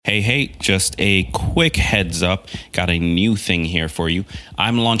Hey, just a quick heads up. Got a new thing here for you.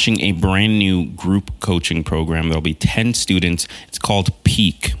 I'm launching a brand new group coaching program. There'll be 10 students. It's called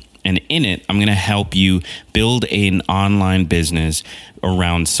Peak. And in it, I'm going to help you build an online business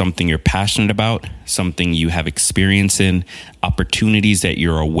around something you're passionate about, something you have experience in, opportunities that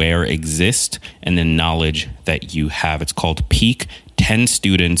you're aware exist, and the knowledge that you have. It's called Peak. 10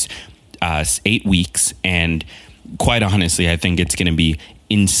 students, 8 weeks. And quite honestly, I think it's going to be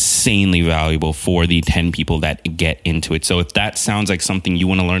insanely valuable for the 10 people that get into it. So if that sounds like something you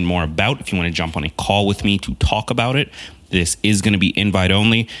want to learn more about, if you want to jump on a call with me to talk about it, this is going to be invite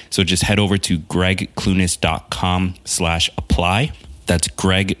only. So just head over to greggclunis.com/apply. That's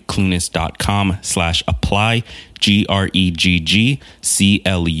greggclunis.com/apply,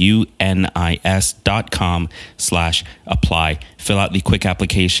 greggclunis.com/apply. Fill out the quick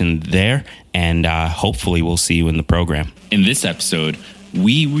application there, and hopefully we'll see you in the program. In this episode,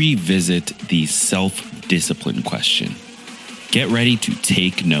 we revisit the self-discipline question. Get ready to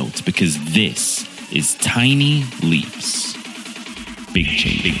take notes because this is Tiny Leaps. Big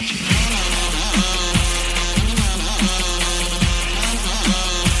change. Big change.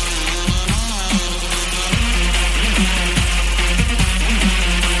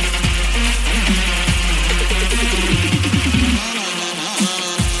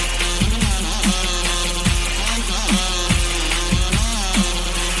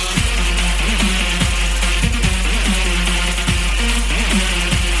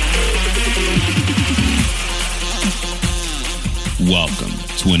 Welcome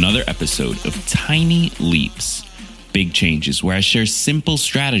to another episode of Tiny Leaps, Big Changes, where I share simple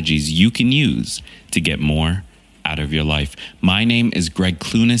strategies you can use to get more out of your life. My name is Gregg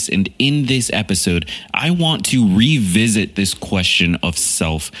Clunis, and in this episode, I want to revisit this question of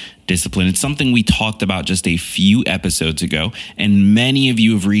self-discipline. It's something we talked about just a few episodes ago, and many of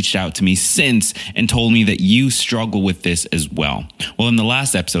you have reached out to me since and told me that you struggle with this as well. Well, in the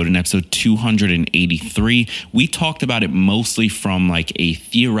last episode, in episode 283, we talked about it mostly from like a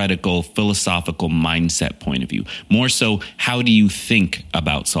theoretical, philosophical mindset point of view. More so, how do you think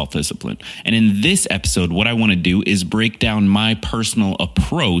about self-discipline? And in this episode, what I want to do is break down my personal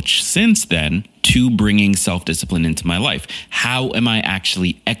approach since then to bringing self-discipline into my life. How am I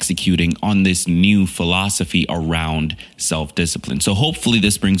actually executing on this new philosophy around self-discipline? So hopefully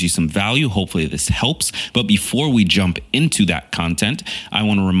this brings you some value. Hopefully this helps. But before we jump into that content, I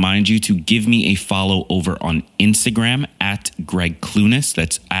want to remind you to give me a follow over on Instagram at Gregg Clunis.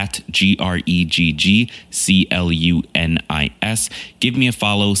 That's at GreggClunis. Give me a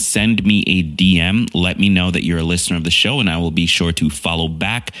follow. Send me a DM. Let me know that you're a listener of the show, and I will be sure to follow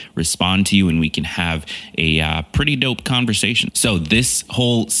back, respond to you, and we can have a pretty dope conversation. So this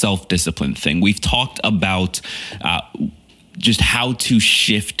whole self-discipline thing, we've talked about just how to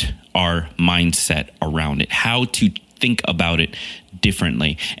shift our mindset around it, how to think about it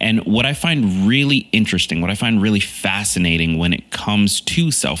differently. And what I find really interesting, what I find really fascinating when it comes to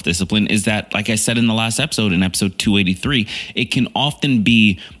self-discipline is that, like I said in the last episode, in episode 283, it can often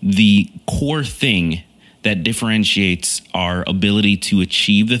be the core thing that differentiates our ability to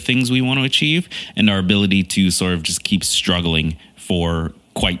achieve the things we want to achieve and our ability to sort of just keep struggling for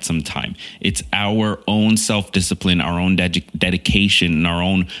quite some time. It's our own self-discipline, our own dedication, and our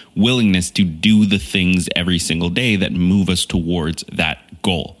own willingness to do the things every single day that move us towards that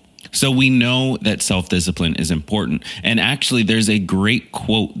goal. So we know that self-discipline is important. And actually, there's a great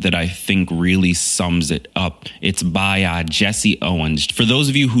quote that I think really sums it up. It's by Jesse Owens. For those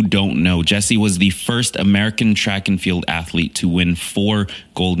of you who don't know, Jesse was the first American track and field athlete to win 4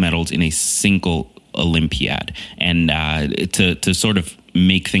 gold medals in a single Olympiad. And to sort of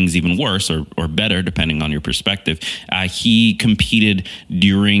make things even worse or better, depending on your perspective, he competed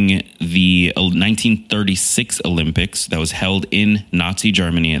during the 1936 Olympics that was held in Nazi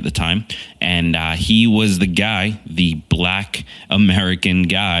Germany at the time. And he was the guy, the Black American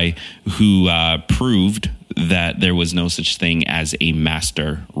guy, who proved that there was no such thing as a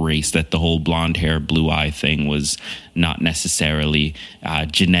master race, that the whole blonde hair, blue eye thing was not necessarily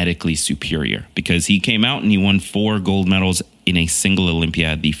genetically superior, because he came out and he won 4 gold medals in a single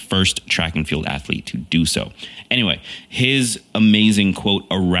Olympiad, the first track and field athlete to do so. Anyway, his amazing quote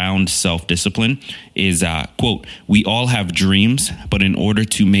around self-discipline is, quote, "We all have dreams, but in order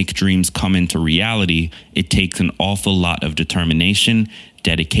to make dreams come into reality, it takes an awful lot of determination,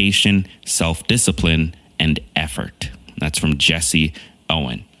 dedication, self-discipline, and effort." That's from Jesse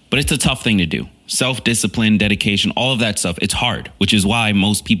Owen. But it's a tough thing to do. self-discipline, dedication, all of that stuff, it's hard, which is why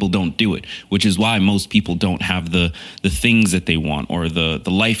most people don't do it, which is why most people don't have the things that they want, or the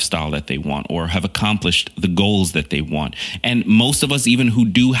lifestyle that they want, or have accomplished the goals that they want. And most of us, even who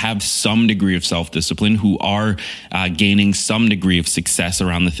do have some degree of self-discipline, who are gaining some degree of success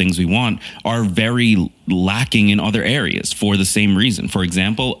around the things we want, are very lacking in other areas for the same reason. For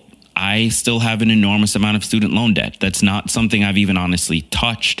example, I still have an enormous amount of student loan debt. That's not something I've even honestly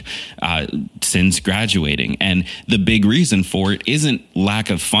touched since graduating. And the big reason for it isn't lack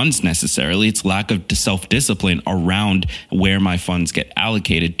of funds necessarily. It's lack of self-discipline around where my funds get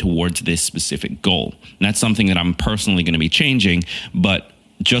allocated towards this specific goal. And that's something that I'm personally going to be changing. But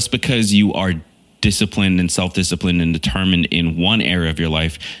just because you are disciplined and self-disciplined and determined in one area of your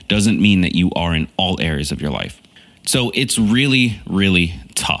life doesn't mean that you are in all areas of your life. So it's really, really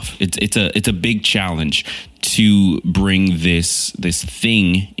tough. It's a big challenge to bring this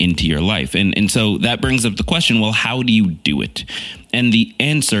thing into your life. And so that brings up the question, well, how do you do it? And the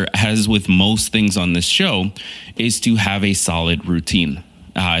answer, as with most things on this show, is to have a solid routine.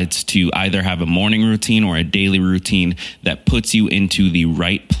 It's to either have a morning routine or a daily routine that puts you into the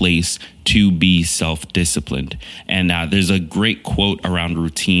right place to be self-disciplined. And there's a great quote around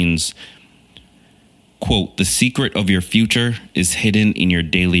routines. Quote, "The secret of your future is hidden in your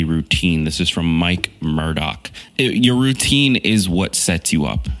daily routine." This is from Mike Murdoch. Your routine is what sets you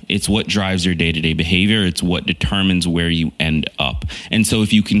up. It's what drives your day-to-day behavior. It's what determines where you end up. And so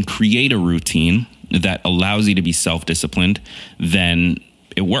if you can create a routine that allows you to be self-disciplined, then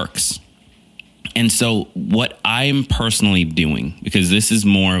it works. And so what I'm personally doing, because this is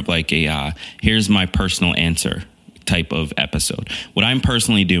more of like a here's my personal answer type of episode. What I'm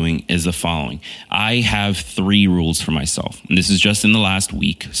personally doing is the following. I have 3 rules for myself. And this is just in the last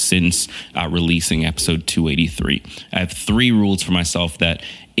week since releasing episode 283. I have 3 rules for myself that,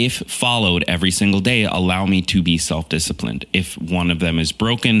 if followed every single day, allow me to be self-disciplined. If one of them is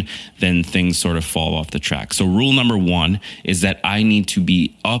broken, then things sort of fall off the track. So rule number 1 is that I need to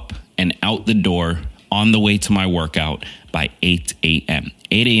be up and out the door on the way to my workout by 8 a.m.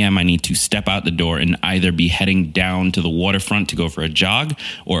 8 a.m. I need to step out the door and either be heading down to the waterfront to go for a jog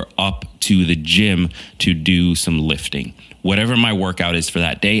or up to the gym to do some lifting. Whatever my workout is for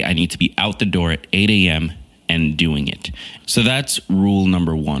that day, I need to be out the door at 8 a.m. and doing it. So that's rule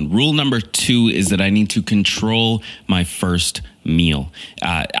number 1. Rule number 2 is that I need to control my first meal.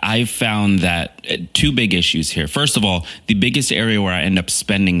 I've found that 2 big issues here. First of all, the biggest area where I end up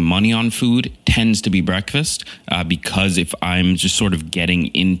spending money on food tends to be breakfast, because if I'm just sort of getting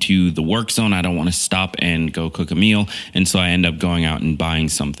into the work zone, I don't want to stop and go cook a meal. And so I end up going out and buying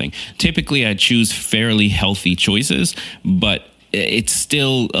something. Typically, I choose fairly healthy choices, but it's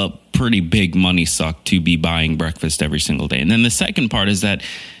still a pretty big money suck to be buying breakfast every single day. And then the second part is that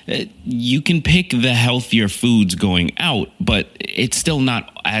you can pick the healthier foods going out, but it's still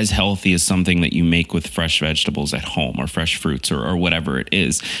not as healthy as something that you make with fresh vegetables at home or fresh fruits or whatever it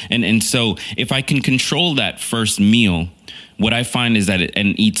is. And so if I can control that first meal, what I find is that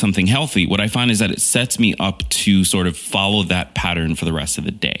and eat something healthy, what I find is that it sets me up to sort of follow that pattern for the rest of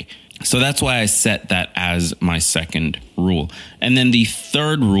the day. So that's why I set that as my second rule. And then the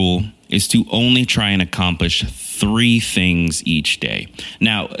third rule is to only try and accomplish 3 things each day.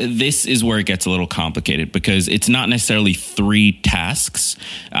 Now, this is where it gets a little complicated because it's not necessarily 3 tasks.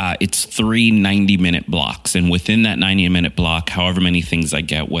 It's 3 90-minute blocks. And within that 90-minute block, however many things I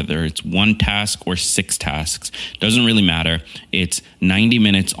get, whether it's 1 task or 6 tasks, doesn't really matter. It's 90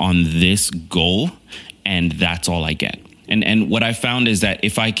 minutes on this goal, and that's all I get. And what I found is that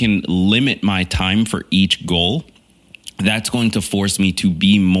if I can limit my time for each goal, that's going to force me to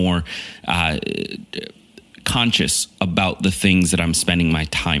be more conscious about the things that I'm spending my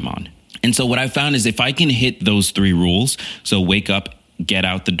time on. And so what I found is if I can hit those 3 rules, so wake up, get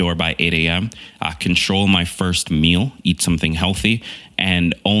out the door by 8 a.m., control my first meal, eat something healthy,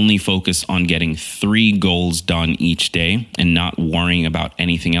 and only focus on getting 3 goals done each day and not worrying about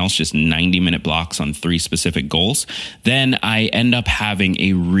anything else, just 90-minute blocks on 3 specific goals, then I end up having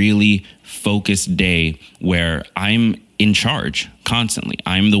a really focused day where I'm in charge constantly.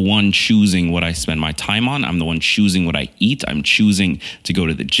 I'm the one choosing what I spend my time on. I'm the one choosing what I eat. I'm choosing to go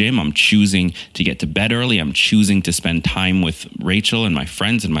to the gym. I'm choosing to get to bed early. I'm choosing to spend time with Rachel and my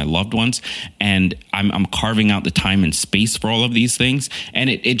friends and my loved ones. And I'm carving out the time and space for all of these things. And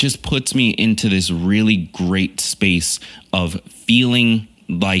it just puts me into this really great space of feeling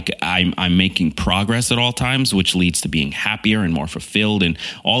like I'm making progress at all times, which leads to being happier and more fulfilled and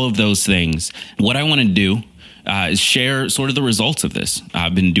all of those things. What I want to do share sort of the results of this.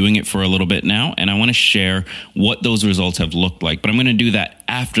 I've been doing it for a little bit now, and I want to share what those results have looked like. But I'm going to do that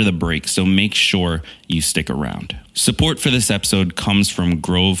after the break, so make sure you stick around. Support for this episode comes from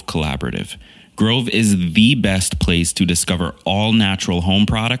Grove Collaborative. Grove is the best place to discover all natural home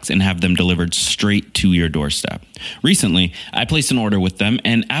products and have them delivered straight to your doorstep. Recently, I placed an order with them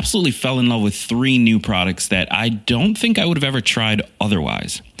and absolutely fell in love with 3 new products that I don't think I would have ever tried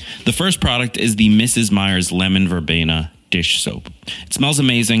otherwise. The first product is the Mrs. Meyer's Lemon Verbena dish soap. It smells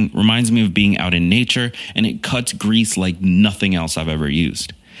amazing, reminds me of being out in nature, and it cuts grease like nothing else I've ever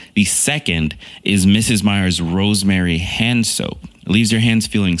used. The second is Mrs. Meyer's Rosemary Hand Soap. It leaves your hands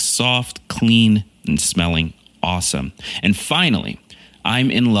feeling soft, clean, and smelling awesome. And finally,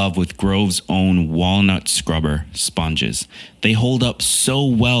 I'm in love with Grove's own Walnut Scrubber sponges. They hold up so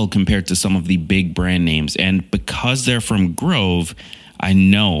well compared to some of the big brand names, and because they're from Grove, I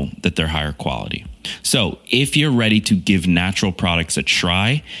know that they're higher quality. So if you're ready to give natural products a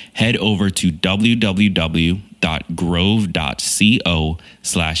try, head over to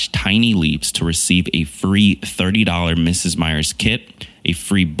www.grove.co/tinyleaps to receive a free $30 Mrs. Meyer's kit, a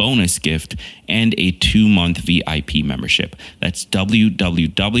free bonus gift, and a 2-month VIP membership. That's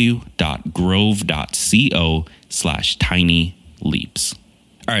www.grove.co/tinyleaps.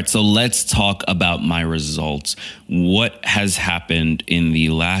 All right, so let's talk about my results. What has happened in the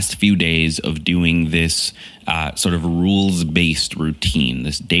last few days of doing this sort of rules-based routine,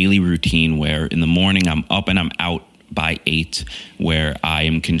 this daily routine where in the morning I'm up and I'm out by 8, where I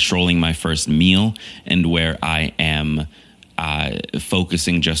am controlling my first meal and where I am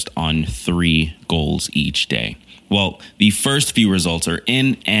focusing just on 3 goals each day. Well, the first few results are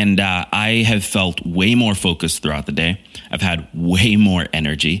in, and I have felt way more focused throughout the day. I've had way more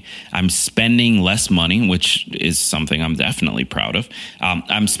energy. I'm spending less money, which is something I'm definitely proud of.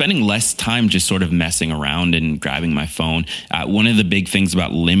 I'm spending less time just sort of messing around and grabbing my phone. One of the big things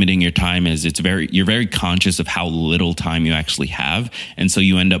about limiting your time is you're very conscious of how little time you actually have, and so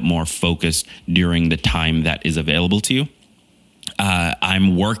you end up more focused during the time that is available to you.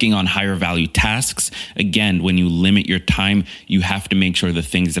 I'm working on higher value tasks. Again, when you limit your time, you have to make sure the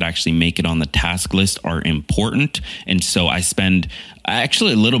things that actually make it on the task list are important. And so I spend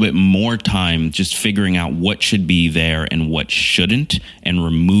actually a little bit more time just figuring out what should be there and what shouldn't, and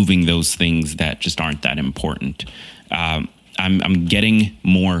removing those things that just aren't that important. I'm getting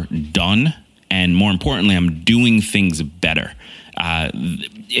more done, and more importantly, I'm doing things better.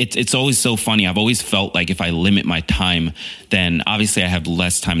 It's always so funny. I've always felt like if I limit my time, then obviously I have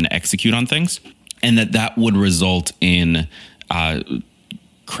less time to execute on things, and that would result in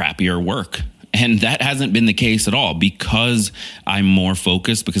crappier work. And that hasn't been the case at all, because I'm more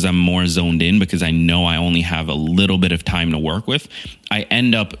focused, because I'm more zoned in, because I know I only have a little bit of time to work with. I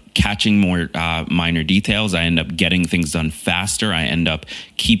end up catching more minor details. I end up getting things done faster. I end up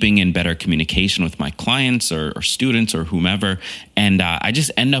keeping in better communication with my clients or students or whomever. And I just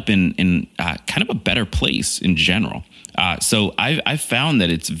end up in kind of a better place in general. So I've found that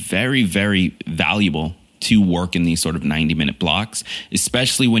it's very, very valuable to work in these sort of 90-minute blocks,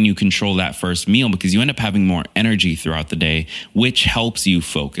 especially when you control that first meal, because you end up having more energy throughout the day, which helps you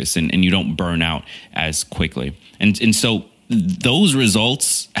focus and you don't burn out as quickly. And so those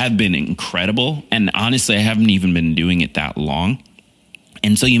results have been incredible. And honestly, I haven't even been doing it that long.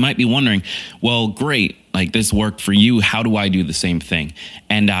 And so you might be wondering, well, great, like this worked for you. How do I do the same thing?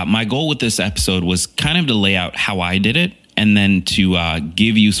 And my goal with this episode was kind of to lay out how I did it, and then to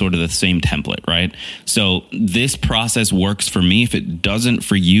give you sort of the same template, right? So this process works for me. If it doesn't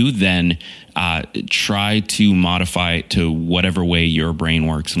for you, then try to modify it to whatever way your brain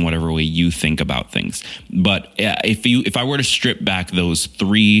works and whatever way you think about things. But if I were to strip back those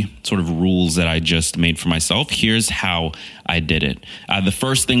 3 sort of rules that I just made for myself, here's how I did it. The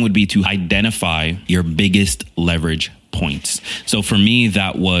first thing would be to identify your biggest leverage points. So for me,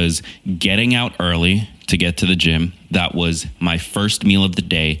 that was getting out early to get to the gym. That was my first meal of the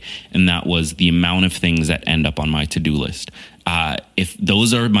day. And that was the amount of things that end up on my to-do list. If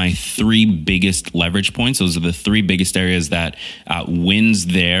those are my 3 biggest leverage points, those are the 3 biggest areas that wins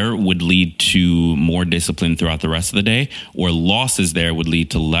there would lead to more discipline throughout the rest of the day, or losses there would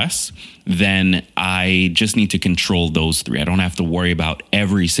lead to less, then I just need to control those 3. I don't have to worry about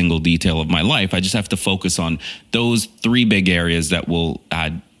every single detail of my life. I just have to focus on those 3 big areas that will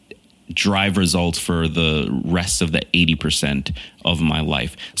drive results for the rest of the 80% of my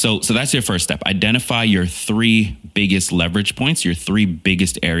life. So that's your first step. Identify your 3 biggest leverage points, your 3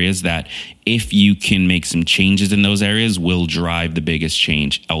 biggest areas that if you can make some changes in those areas will drive the biggest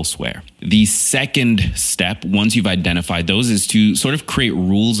change elsewhere. The second step, once you've identified those, is to sort of create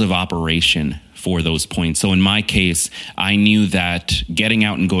rules of operation for those points. So in my case, I knew that getting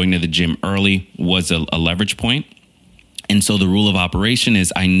out and going to the gym early was a leverage point. And so the rule of operation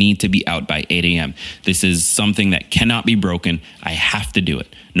is I need to be out by 8 a.m. This is something that cannot be broken. I have to do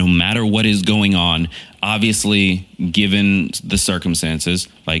it no matter what is going on. Obviously, given the circumstances,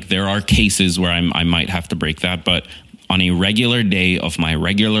 like there are cases where I might have to break that. But on a regular day of my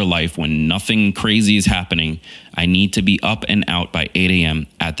regular life, when nothing crazy is happening, I need to be up and out by 8 a.m.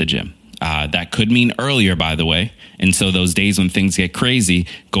 at the gym. That could mean earlier, by the way. And so those days when things get crazy,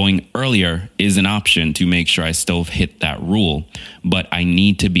 going earlier is an option to make sure I still hit that rule. But I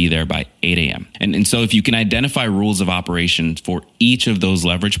need to be there by 8 a.m. And so if you can identify rules of operation for each of those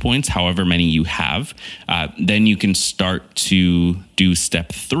leverage points, however many you have, then you can start to do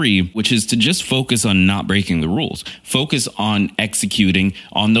step 3, which is to just focus on not breaking the rules. Focus on executing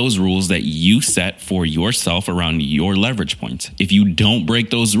on those rules that you set for yourself around your leverage points. If you don't break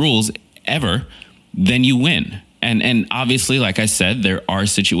those rules ever, then you win. And obviously, like I said, there are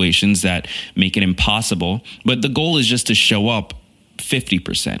situations that make it impossible, but the goal is just to show up 50%,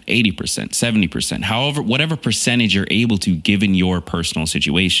 80%, 70%, however, whatever percentage you're able to given your personal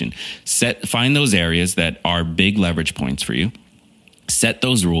situation. Find those areas that are big leverage points for you, set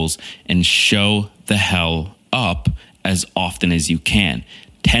those rules, and show the hell up as often as you can.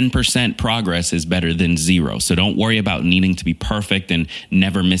 10% progress is better than 0. So don't worry about needing to be perfect and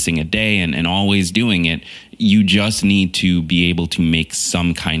never missing a day and always doing it. You just need to be able to make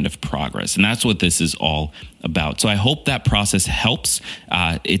some kind of progress. And that's what this is all about. So I hope that process helps.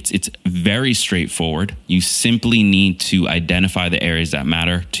 It's very straightforward. You simply need to identify the areas that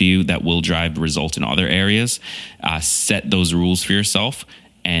matter to you that will drive results in other areas. Set those rules for yourself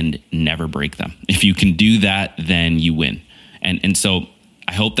and never break them. If you can do that, then you win. And so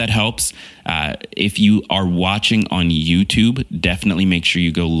I hope that helps. If you are watching on YouTube, definitely make sure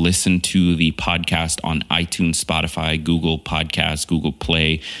you go listen to the podcast on iTunes, Spotify, Google Podcasts, Google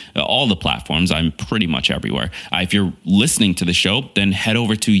Play, all the platforms. I'm pretty much everywhere. If you're listening to the show, then head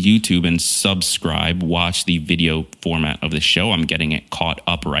over to YouTube and subscribe. Watch the video format of the show. I'm getting it caught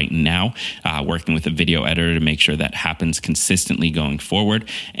up right now, working with a video editor to make sure that happens consistently going forward.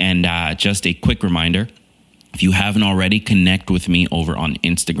 And just a quick reminder, if you haven't already, connect with me over on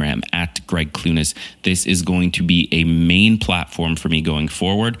Instagram at Greg Clunis. This is going to be a main platform for me going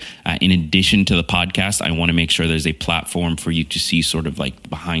forward. In addition to the podcast, I want to make sure there's a platform for you to see sort of like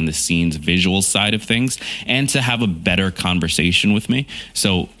behind the scenes visual side of things and to have a better conversation with me.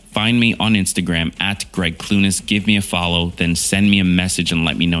 So find me on Instagram at Greg Clunis. Give me a follow, then send me a message and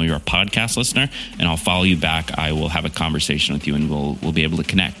let me know you're a podcast listener, and I'll follow you back. I will have a conversation with you, and we'll be able to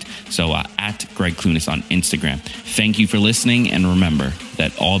connect. So at Greg Clunis on Instagram. Thank you for listening, and remember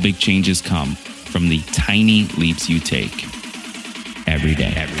that all big changes come from the tiny leaps you take every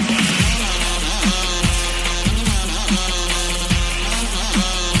day.